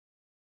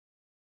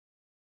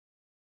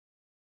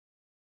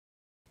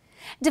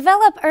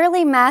Develop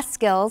early math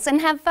skills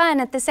and have fun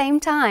at the same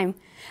time.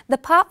 The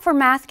Pop for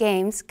Math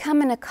games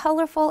come in a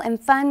colorful and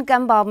fun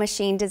gumball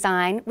machine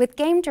design with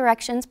game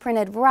directions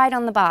printed right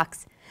on the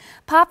box.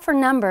 Pop for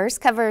Numbers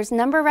covers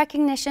number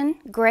recognition,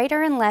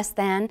 greater and less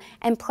than,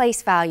 and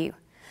place value.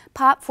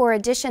 Pop for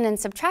Addition and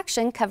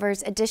Subtraction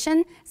covers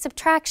addition,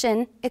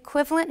 subtraction,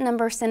 equivalent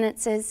number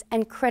sentences,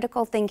 and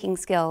critical thinking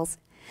skills.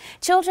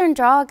 Children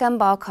draw a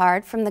gumball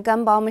card from the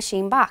gumball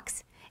machine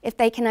box. If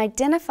they can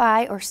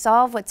identify or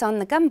solve what's on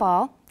the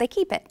gumball, they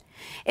keep it.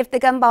 If the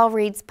gumball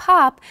reads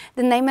Pop,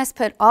 then they must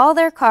put all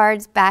their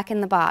cards back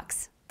in the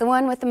box. The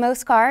one with the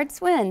most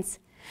cards wins.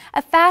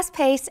 A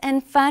fast-paced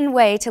and fun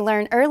way to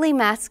learn early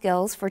math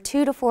skills for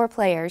 2 to 4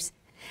 players.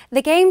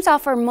 The games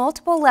offer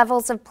multiple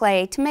levels of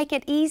play to make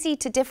it easy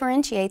to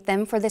differentiate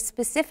them for the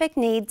specific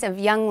needs of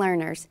young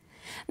learners.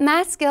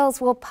 Math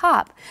skills will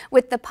pop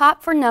with the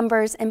Pop for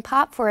Numbers and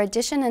Pop for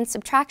Addition and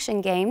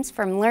Subtraction games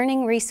from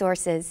Learning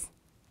Resources.